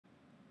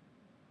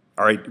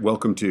All right,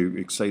 welcome to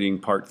exciting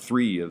part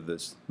 3 of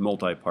this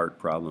multi-part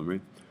problem,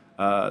 right?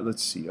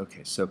 Let's see.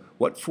 Okay, so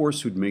what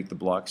force would make the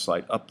block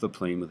slide up the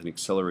plane with an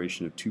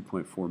acceleration of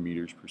 2.4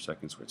 meters per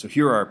second squared? So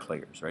here are our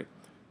players, right?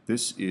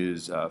 This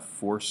is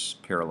force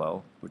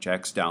parallel, which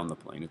acts down the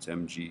plane. It's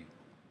mg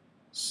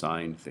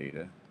sine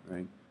theta,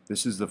 right?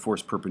 This is the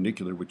force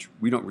perpendicular, which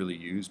we don't really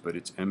use, but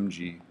it's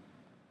mg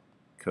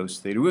cos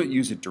theta. We don't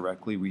use it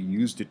directly. We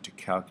used it to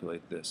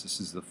calculate this. This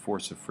is the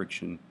force of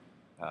friction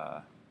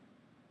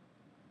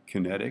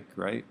kinetic,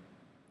 right?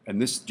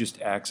 And this just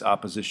acts in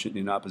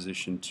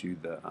opposition to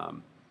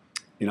the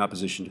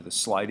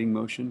sliding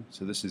motion.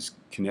 So this is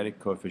kinetic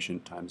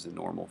coefficient times the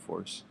normal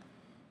force,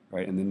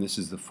 right? And then this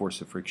is the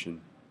force of friction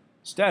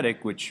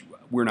static, which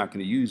we're not going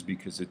to use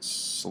because it's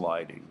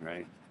sliding,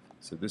 right?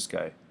 So this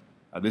guy,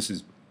 this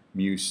is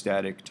mu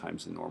static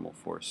times the normal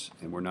force,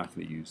 and we're not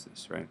going to use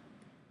this, right?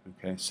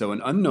 Okay, so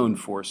an unknown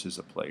force is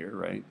a player,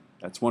 right?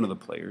 That's one of the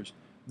players.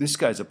 This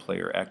guy's a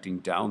player acting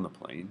down the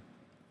plane.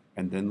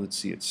 And then let's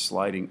see, it's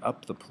sliding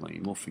up the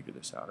plane. We'll figure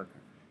this out.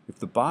 Okay. If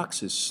the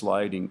box is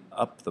sliding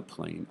up the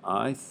plane,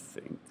 I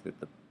think that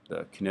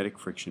the kinetic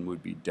friction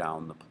would be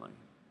down the plane.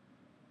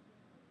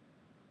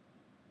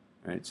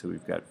 Right, so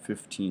we've got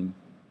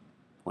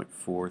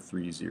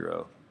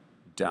 15.430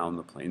 down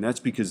the plane.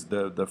 That's because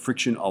the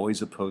friction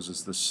always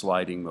opposes the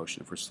sliding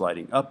motion. If we're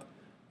sliding up,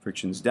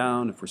 friction's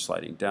down. If we're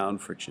sliding down,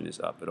 friction is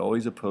up. It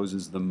always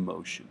opposes the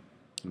motion.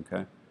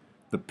 Okay?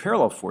 The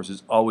parallel force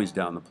is always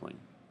down the plane.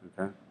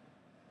 Okay?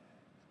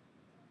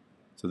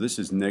 So this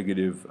is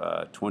negative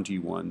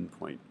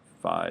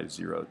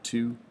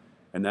 21.502,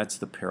 and that's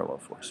the parallel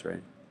force,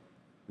 right?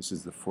 This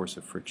is the force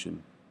of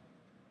friction,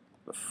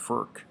 the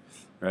FERC,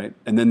 right?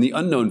 And then the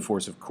unknown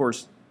force, of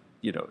course,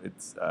 you know,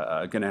 it's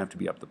going to have to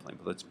be up the plane,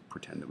 but let's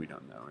pretend that we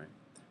don't know, right?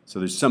 So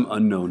there's some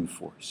unknown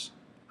force,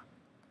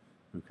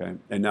 okay?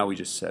 And now we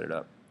just set it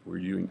up. We're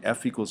doing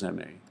F equals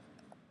ma,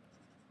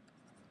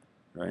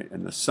 right?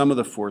 And the sum of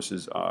the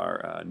forces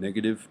are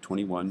negative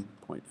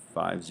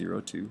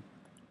 21.502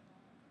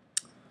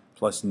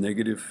 plus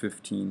negative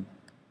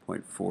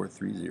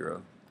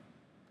 15.430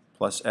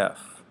 plus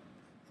F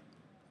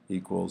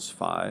equals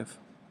 5.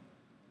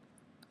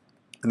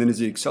 And then is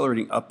it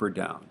accelerating up or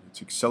down?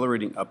 It's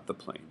accelerating up the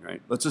plane,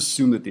 right? Let's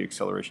assume that the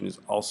acceleration is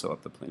also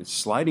up the plane. It's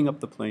sliding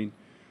up the plane.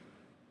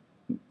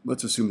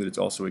 Let's assume that it's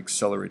also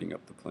accelerating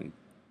up the plane.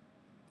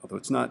 Although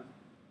it's not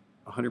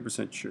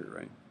 100% sure,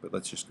 right? But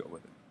let's just go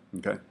with it,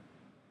 okay?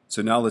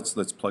 So now let's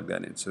plug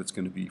that in. So it's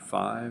going to be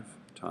 5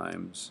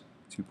 times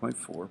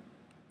 2.4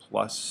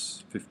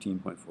 plus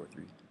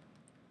 15.43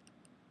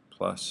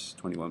 plus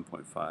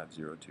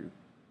 21.502. And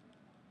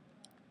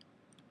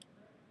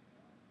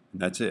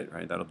that's it,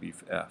 right? That'll be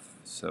F.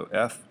 So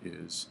F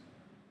is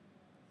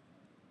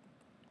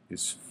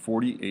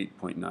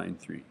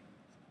 48.93.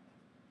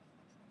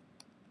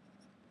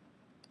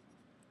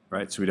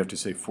 Right? So we'd have to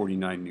say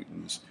 49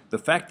 newtons. The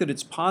fact that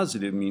it's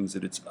positive means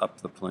that it's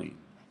up the plane.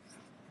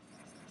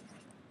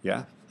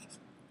 Yeah?